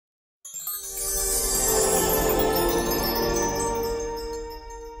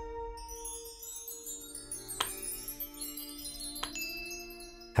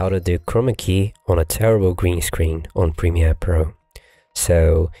how to do Chroma Key on a terrible green screen on Premiere Pro.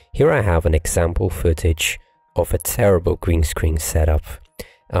 So here I have an example footage of a terrible green screen setup.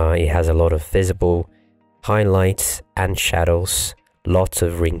 It has a lot of visible highlights and shadows, lots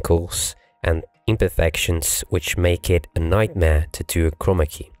of wrinkles and imperfections which make it a nightmare to do a Chroma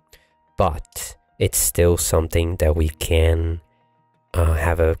Key. But it's still something that we can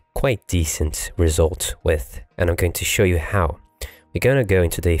have a quite decent result with, and I'm going to show you how. We're going to go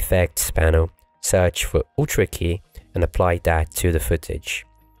into the effects panel, search for Ultra Key and apply that to the footage.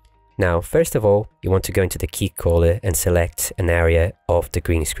 Now first of all, you want to go into the key caller and select an area of the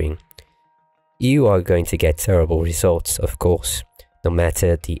green screen. You are going to get terrible results, of course. No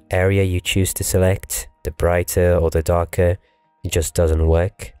matter the area you choose to select, the brighter or the darker, it just doesn't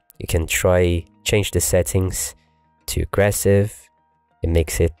work. You can change the settings to aggressive. It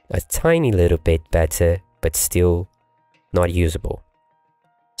makes it a tiny little bit better, but still not usable.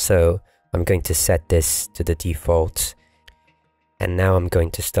 So I'm going to set this to the default, and now I'm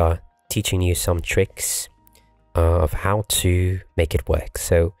going to start teaching you some tricks of how to make it work.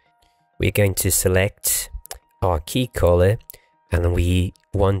 So we're going to select our key caller, and we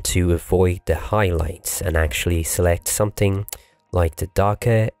want to avoid the highlights and actually select something like the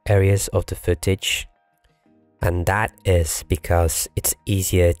darker areas of the footage. And that is because it's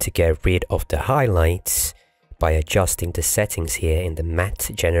easier to get rid of the highlights by adjusting the settings here in the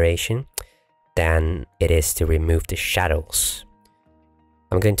matte generation than it is to remove the shadows.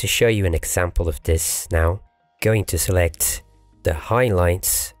 I'm going to show you an example of this now. Going to select the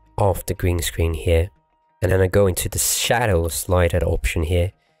highlights of the green screen here, and then I go into the shadow slider option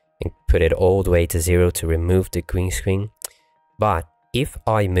here and put it all the way to 0 to remove the green screen. But if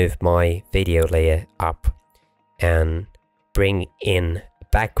I move my video layer up and bring in the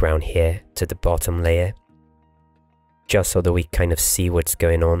background here to the bottom layer, just so that we kind of see what's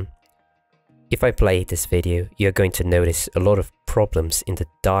going on. If I play this video, you're going to notice a lot of problems in the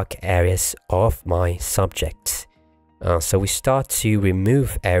dark areas of my subject. So we start to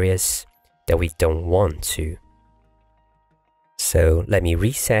remove areas that we don't want to. So let me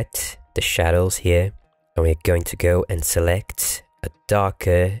reset the shadows here, and we're going to go and select a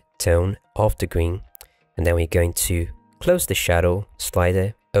darker tone of the green, and then we're going to close the shadow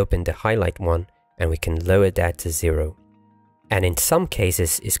slider, open the highlight one, and we can lower that to 0. And in some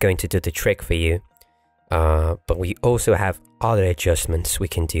cases it's going to do the trick for you, but we also have other adjustments we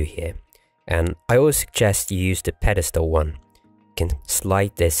can do here. And I always suggest you use the pedestal one. You can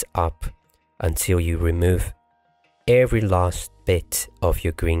slide this up until you remove every last bit of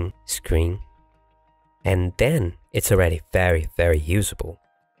your green screen, and then it's already very usable.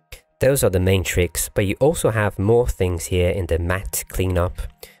 Those are the main tricks, but you also have more things here in the matte cleanup,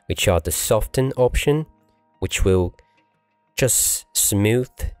 which are the soften option, which will just smooth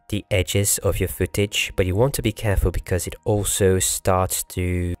the edges of your footage, but you want to be careful because it also starts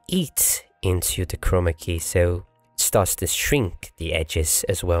to eat into the chroma key, so it starts to shrink the edges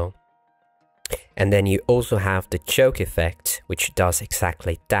as well. And then you also have the choke effect, which does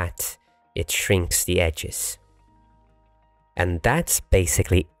exactly that. It shrinks the edges. And that's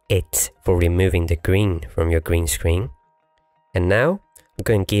basically it for removing the green from your green screen. And now I'm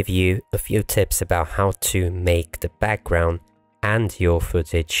going to give you a few tips about how to make the background and your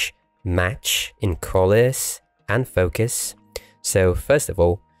footage match in colors and focus. So first of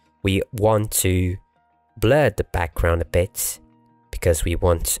all, we want to blur the background a bit because we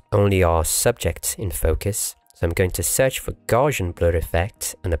want only our subject in focus. So I'm going to search for Gaussian blur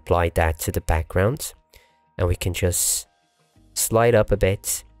effect and apply that to the background, and we can just slide up a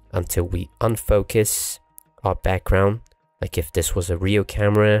bit until we unfocus our background, like if this was a real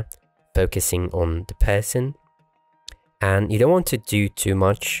camera focusing on the person. And you don't want to do too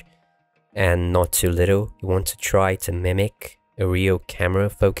much and not too little. You want to try to mimic a real camera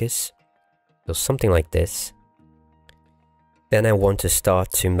focus, so something like this. Then I want to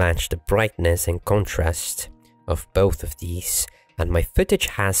start to match the brightness and contrast of both of these, and my footage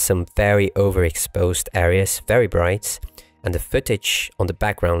has some very overexposed areas, very bright, and the footage on the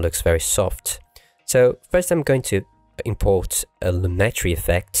background looks very soft. So first I'm going to import a lumetri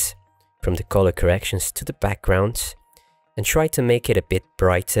effect from the color corrections to the background and try to make it a bit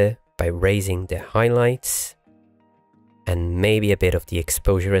brighter by raising the highlights and maybe a bit of the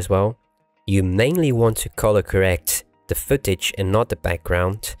exposure as well. You mainly want to color correct the footage and not the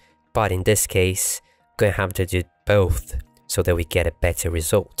background, but in this case I'm going to have to do both so that we get a better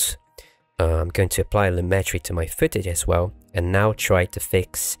result. I'm going to apply lumetri to my footage as well, and now try to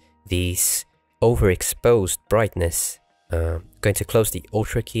fix these overexposed brightness. Going to close the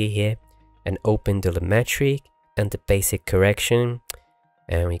Ultra key here and open the lumetri and the basic correction,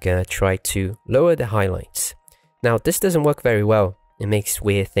 and we're gonna try to lower the highlights. Now this doesn't work very well. It makes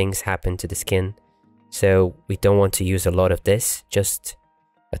weird things happen to the skin. So we don't want to use a lot of this, just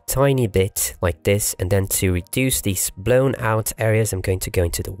a tiny bit like this. And then to reduce these blown out areas, I'm going to go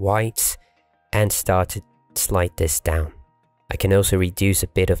into the whites and start to slide this down. I can also reduce a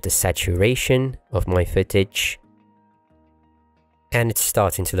bit of the saturation of my footage. And it's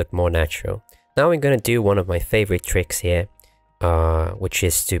starting to look more natural. Now I'm going to do one of my favorite tricks here, which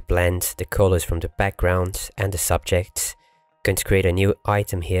is to blend the colors from the background and the subject. I'm going to create a new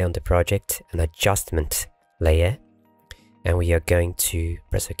item here on the project, an adjustment layer. And we are going to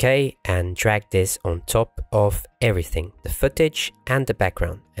press OK and drag this on top of everything, the footage and the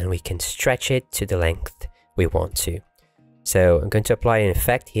background. And we can stretch it to the length we want to. So I'm going to apply an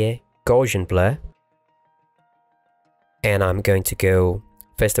effect here, Gaussian blur. And I'm going to go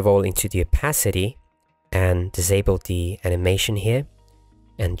first of all into the opacity and disable the animation here.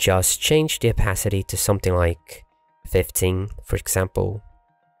 And just change the opacity to something like 15, for example,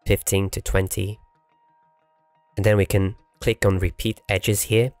 15 to 20. And then we can click on repeat edges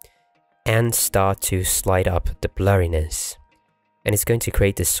here and start to slide up the blurriness. And it's going to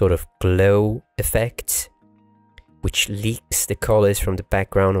create this sort of glow effect, which leaks the colors from the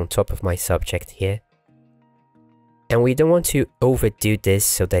background on top of my subject here. And we don't want to overdo this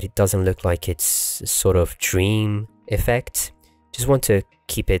so that it doesn't look like it's a sort of dream effect. Just want to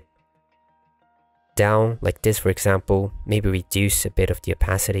keep it down like this, for example. Maybe reduce a bit of the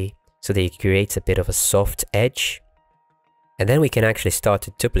opacity so that it creates a bit of a soft edge. And then we can actually start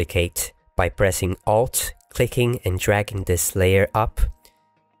to duplicate by pressing Alt, clicking and dragging this layer up.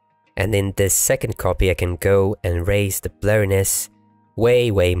 And in this second copy, I can go and raise the blurriness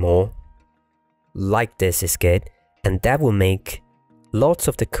way more. Like this is good. And that will make lots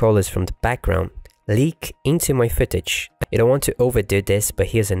of the colors from the background leak into my footage. You don't want to overdo this, but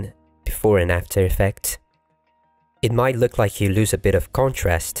here's an before and after effect. It might look like you lose a bit of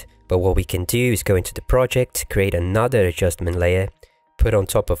contrast, but what we can do is go into the project, create another adjustment layer, put on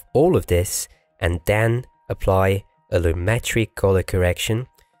top of all of this, and then apply a lumetri color correction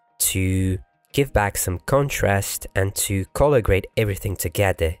to give back some contrast and to color grade everything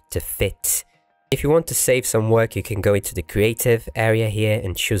together to fit. If you want to save some work, you can go into the creative area here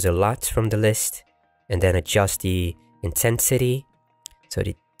and choose a lot from the list and then adjust the intensity so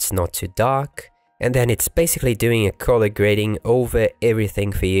that it's not too dark. And then it's basically doing a color grading over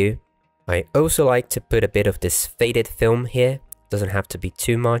everything for you. I also like to put a bit of this faded film here. Doesn't have to be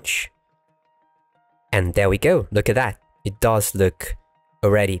too much. And there we go. Look at that. It does look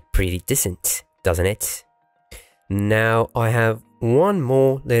already pretty decent, doesn't it? Now I have one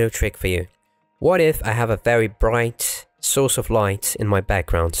more little trick for you. What if I have a very bright source of light in my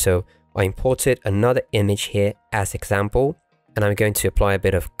background? So I imported another image here as example, and I'm going to apply a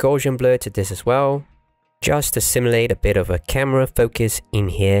bit of Gaussian blur to this as well, just to simulate a bit of a camera focus in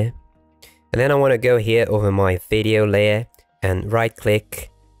here. And then I want to go here over my video layer and right click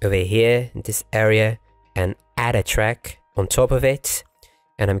over here in this area and add a track on top of it.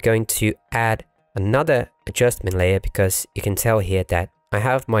 And I'm going to add another adjustment layer because you can tell here that I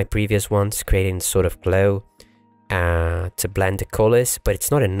have my previous ones creating sort of glow to blend the colors, but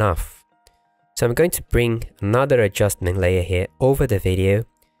it's not enough. So I'm going to bring another adjustment layer here over the video,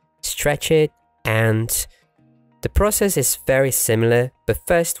 stretch it, and the process is very similar, but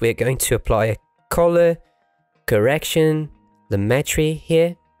first we're going to apply a color correction lumetri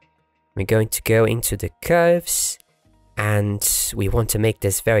here. We're going to go into the curves and we want to make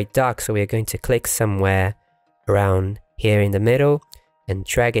this very dark, so we're going to click somewhere around here in the middle and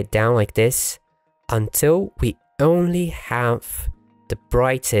drag it down like this until we only have the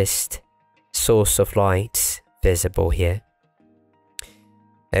brightest source of light visible here.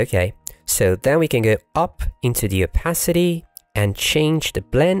 Okay, so then we can go up into the opacity and change the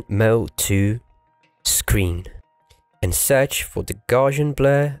blend mode to screen and search for the Gaussian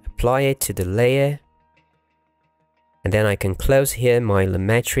blur, apply it to the layer, and then I can close here my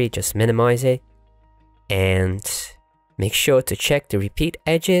lumetri, just minimize it and make sure to check the repeat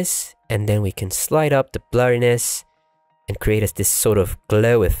edges, and then we can slide up the blurriness and create this sort of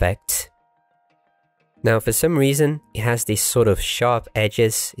glow effect. Now for some reason it has these sort of sharp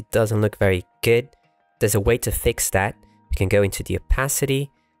edges, it doesn't look very good. There's a way to fix that. We can go into the opacity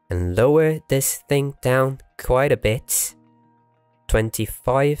and lower this thing down quite a bit.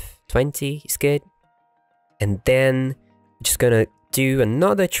 25, 20 is good. And then we're just gonna do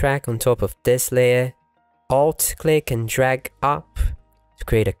another track on top of this layer. Alt click and drag up to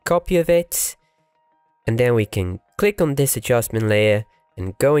create a copy of it. And then we can click on this adjustment layer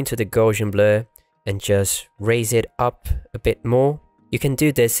and go into the Gaussian blur and just raise it up a bit more You can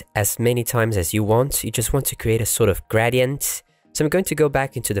do this as many times as you want. You just want to create a sort of gradient. So I'm going to go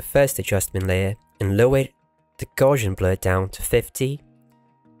back into the first adjustment layer and lower the Gaussian blur down to 50.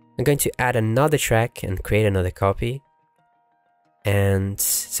 I'm going to add another track and create another copy. And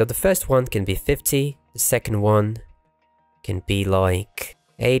so the first one can be 50, the second one can be like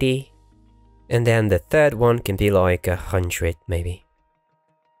 80, and then the third one can be like 100 maybe.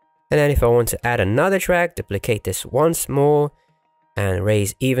 And then if I want to add another track, duplicate this once more and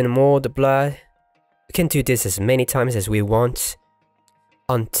raise even more the blur. We can do this as many times as we want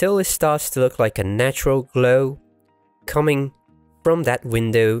until it starts to look like a natural glow coming from that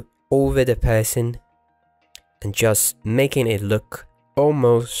window over the person and just making it look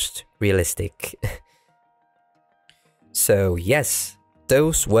almost realistic. So yes,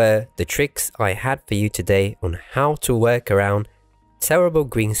 those were the tricks I had for you today on how to work around terrible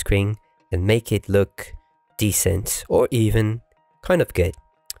green screen and make it look decent or even kind of good.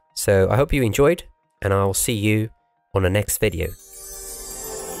 So I hope you enjoyed, and I'll see you on the next video.